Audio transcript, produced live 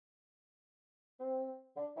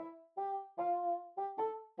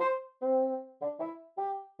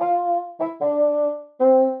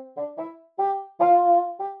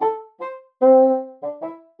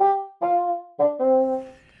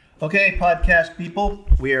Okay, podcast people,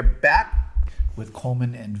 we are back with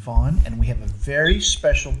Coleman and Vaughn, and we have a very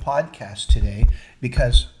special podcast today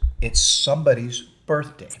because it's somebody's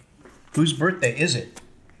birthday. Whose birthday is it?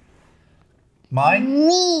 Mine?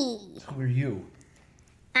 Me. Who are you?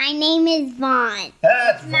 My name is Vaughn.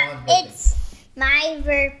 That's Vaughn's birthday. It's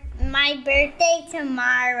my birthday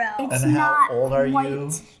tomorrow. And how old are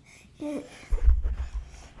you?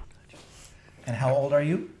 And how old are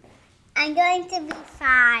you? I'm going to be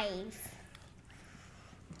 5.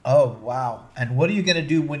 Oh, wow. And what are you going to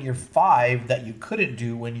do when you're 5 that you couldn't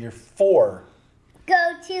do when you're 4?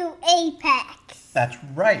 Go to Apex. That's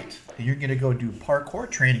right. And you're going to go do parkour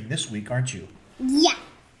training this week, aren't you? Yeah.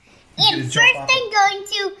 You're And gonna jump first off I'm going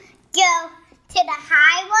to go to the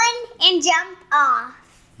high one and jump off.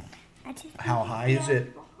 How high is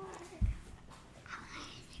it?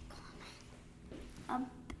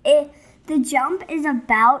 The jump is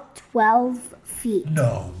about 12 feet.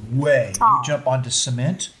 No way. Tall. You jump onto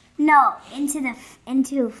cement? No,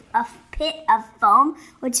 into a pit of foam,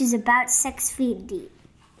 which is about 6 feet deep.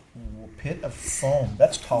 Pit of foam.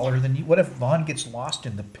 That's taller than you. What if Vaughn gets lost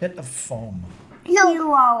in the pit of foam? No, you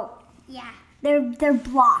won't. Yeah. They're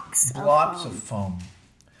blocks. Blocks of foam.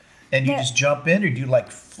 And you just jump in, or do you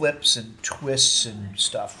like flips and twists and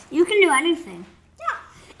stuff? You can do anything.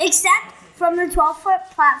 Yeah. Except from the 12-foot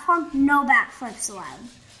platform, no backflips allowed.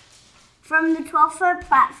 From the 12-foot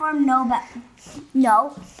platform, no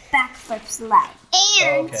backflips allowed.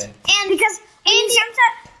 And Okay. Because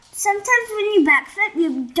sometimes when you backflip,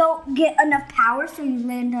 you don't get enough power, so you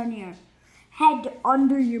land on your head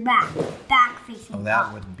under your back facing Oh, that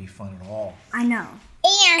up. wouldn't be fun at all. I know.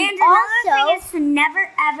 And another also, thing is to never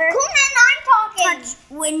ever Coleman, I'm talking. touch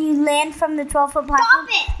when you land from the 12-foot platform. Stop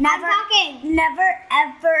it. Never, I'm talking. never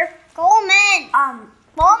ever Coleman.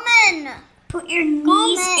 Coleman. put your knees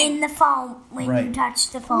Coleman. in the foam when Right. you touch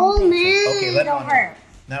the foam. Coleman. Okay, let It'll Vaughn hurt.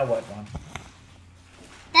 go. Now what, Vaughn?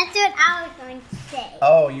 That's what I was going to say.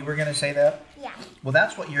 Oh, you were going to say that? Yeah. Well,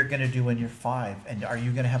 that's what you're going to do when you're 5. And are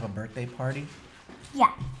you going to have a birthday party?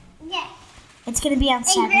 Yeah, Yeah. it's gonna be on And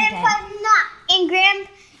Saturday. Grandpa's not.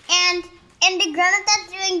 And the grandma that's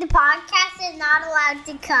doing the podcast is not allowed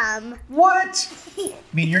to come. What? I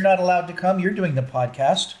mean, you're not allowed to come? You're doing the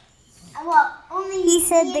podcast. Well, only He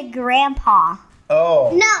said the grandpa. Oh.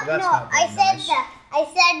 No, well, that's no. not very I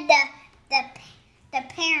said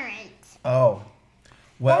the parents. Oh.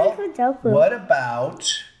 Well, That was a joke. what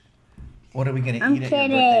about, what are we going to I'm eat at your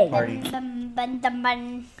birthday kidding.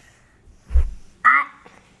 party?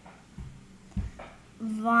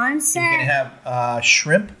 Vaughn You're said. going to have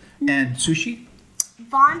shrimp and sushi?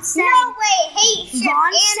 Vaughn said. No way. Hey, shrimp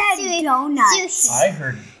Vaughn and said donuts. sushi. I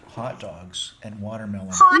heard hot dogs and watermelon.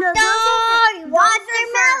 Hot No, those are dog, for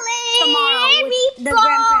tomorrow with the meatballs.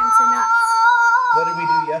 grandparents and us. What did we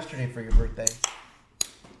do yesterday for your birthday?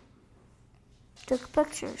 Took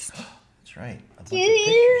pictures. That's right. A bunch of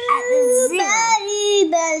pictures. At the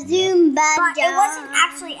zoo. But it wasn't But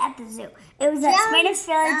actually at the zoo. It was at Spanish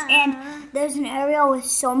Village, and there's an area with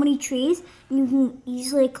so many trees, and you can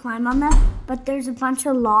easily climb on them. But there's a bunch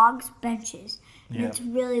of logs, benches, and Yeah. it's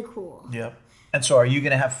really cool. Yep. And so are you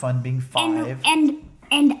going to have fun being 5?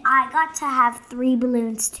 And I got to have 3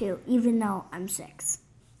 balloons too, even though I'm 6.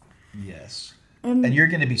 Yes. And And you're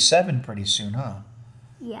going to be 7 pretty soon, huh?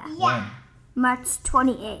 yeah, When? March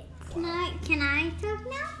 28th. Can I talk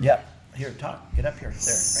now? Yep. Here, talk. Get up here. There. Right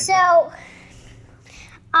So,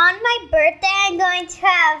 on my birthday, I'm going to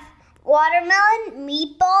have watermelon,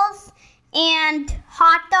 meatballs, and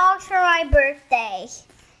hot dogs for my birthday.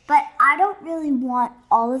 But I don't really want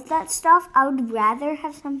all of that stuff. I would rather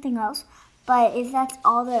have something else. But if that's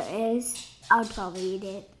all there is, I would probably eat it.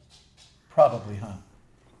 there. Probably, huh?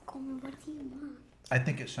 What do you want? I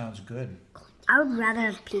think it sounds good. I would rather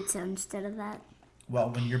have pizza instead of that. Well,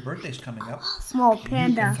 when your birthday's coming up, Small you can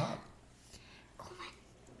panda. talk.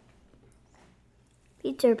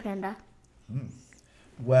 Pizza or panda?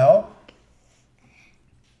 Well,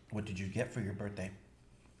 what did you get for your birthday?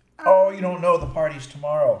 Oh, you don't know. The party's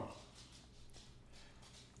tomorrow.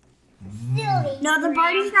 Silly. No, the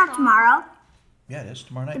party's not tomorrow. Yeah, it is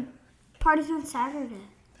tomorrow night. Party's on Saturday.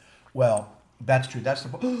 Well, that's true. That's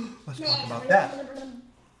the. Let's talk about that.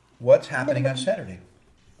 What's happening on Saturday?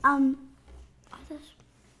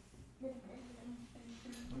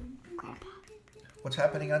 What's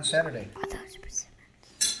happening on Saturday?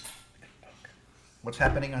 What's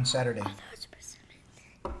happening on Saturday?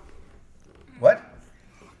 What?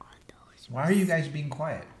 Why are you guys being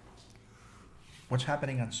quiet? What's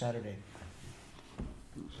happening on Saturday?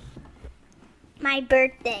 My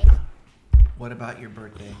birthday. What about your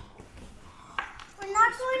birthday? We're not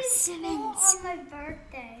not going to school on my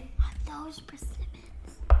birthday. Those persimmons.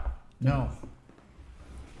 No.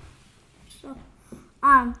 So,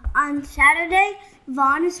 on Saturday,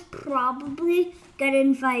 Vaughn is probably gonna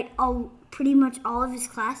invite pretty much all of his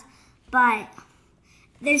class, but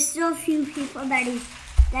there's still a few people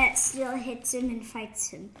that still hits him and fights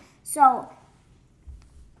him. So,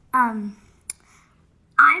 I'm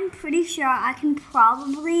pretty sure I can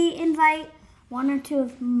probably invite one or two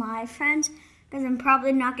of my friends, because I'm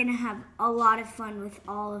probably not going to have a lot of fun with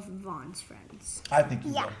all of Vaughn's friends. I think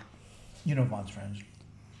you will. You know Vaughn's friends.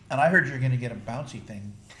 And I heard you're going to get a bouncy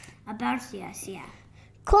thing. A bouncy, yes, yeah.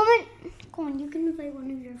 Coleman, you can invite one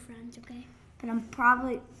of your friends, okay? But I'm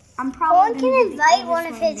probably Coleman can gonna be invite the one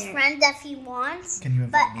oldest of his there. friends if he wants. Can you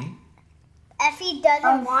invite me? If he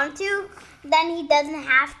doesn't want to, then he doesn't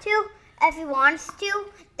have to. If he wants to,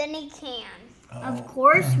 then he can. Of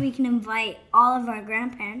course, we can invite all of our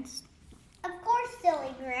grandparents. Of course,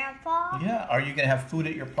 silly grandpa. Yeah. Are you going to have food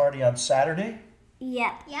at your party on Saturday?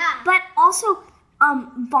 Yep. Yeah. But also,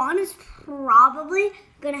 Vaughn is probably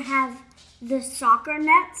gonna have the soccer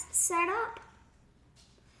nets set up.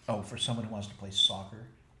 Oh, for someone who wants to play soccer?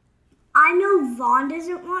 I know Vaughn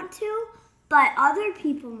doesn't want to, but other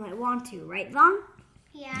people might want to, right, Vaughn?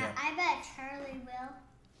 Yeah, I bet Charlie will.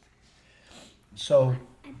 So,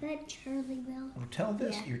 I bet Charlie will. tell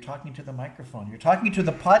this. Yeah. You're talking to the microphone. You're talking to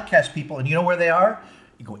the podcast people, and you know where they are?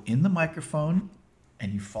 You go in the microphone,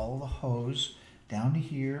 and you follow the hose down to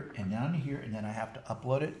here, and down to here, and then I have to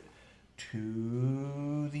upload it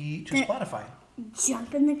to Spotify.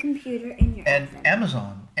 Jump in the computer in your And oven.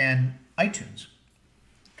 Amazon and iTunes.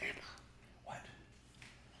 Grandpa. What?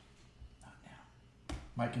 Not now.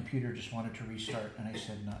 My computer just wanted to restart, and I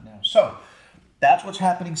said not now. So, that's what's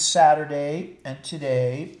happening Saturday and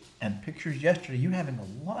today, and pictures yesterday. You having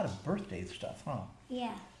a lot of birthday stuff, huh?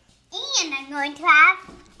 Yeah. And I'm going to have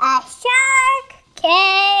a shark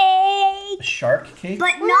cake. A shark cake?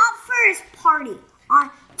 But not for his party.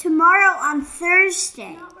 Tomorrow on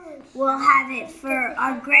Thursday, we'll have it for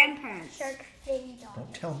our grandparents. Shark fins on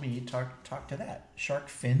Don't tell me. Talk to that. Shark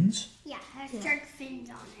fins? Yeah, it has shark fins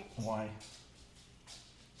on it. Why?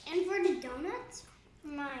 And for the donuts,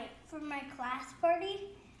 for my class party,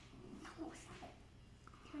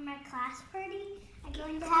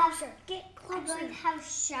 I'm going to have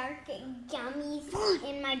shark gummies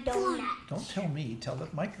in my donut. Don't tell me. Tell the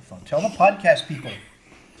microphone. Tell the podcast people.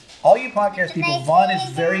 All you podcast people, Vaughn is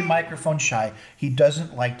very microphone shy. He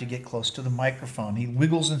doesn't like to get close to the microphone. He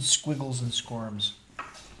wiggles and squiggles and squirms.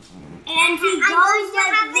 And he going goes to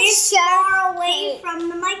like have a this shark far away cake. from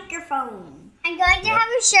the microphone. I'm going to have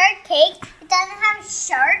a shark cake. It doesn't have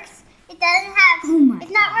sharks. It doesn't have. Oh my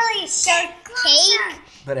it's not really a shark cake.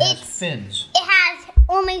 But it has It's- fins. It has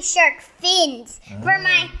only shark fins. For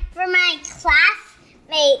my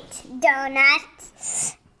classmate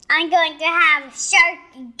donuts, I'm going to have shark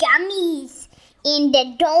gummies in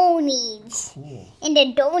the donuts. Cool. In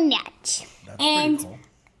the donuts. That's And- pretty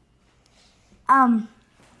cool.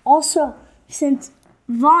 Also, since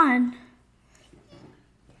Vaughn,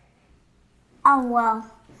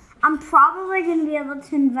 I'm probably going to be able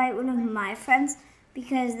to invite one of my friends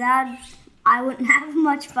because I wouldn't have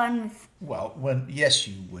much fun with. Well, yes,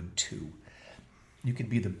 you would too. You could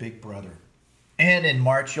be the big brother. And in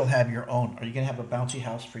March, you'll have your own. Are you going to have a bouncy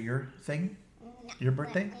house for your thing? Your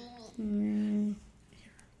birthday?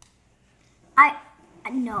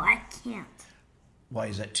 No, I can't. Why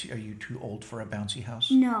is that? Are you too old for a bouncy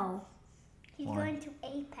house? No, He's Why? going to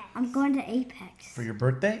Apex. I'm going to Apex. For your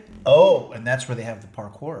birthday? Oh, and that's where they have the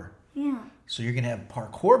parkour. Yeah. So you're going to have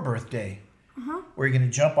parkour birthday. Uh-huh. Where you're going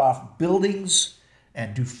to jump off buildings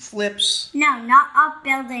and do flips. No, not up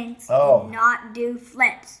buildings. Oh. And not do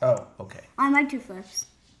flips. Oh, okay. I might do flips.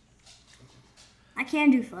 I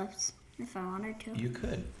can do flips if I wanted to. You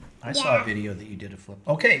could. I saw a video that you did a flip.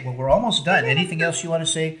 Okay, well, we're almost done. Anything else you want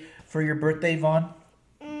to say for your birthday, Vaughn?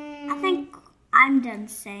 I think I'm done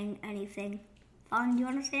saying anything. Vaughn, do you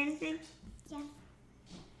want to say anything? Yeah.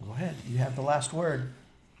 Go ahead. You have the last word.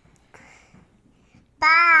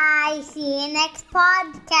 Bye. See you next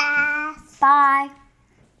podcast. Bye.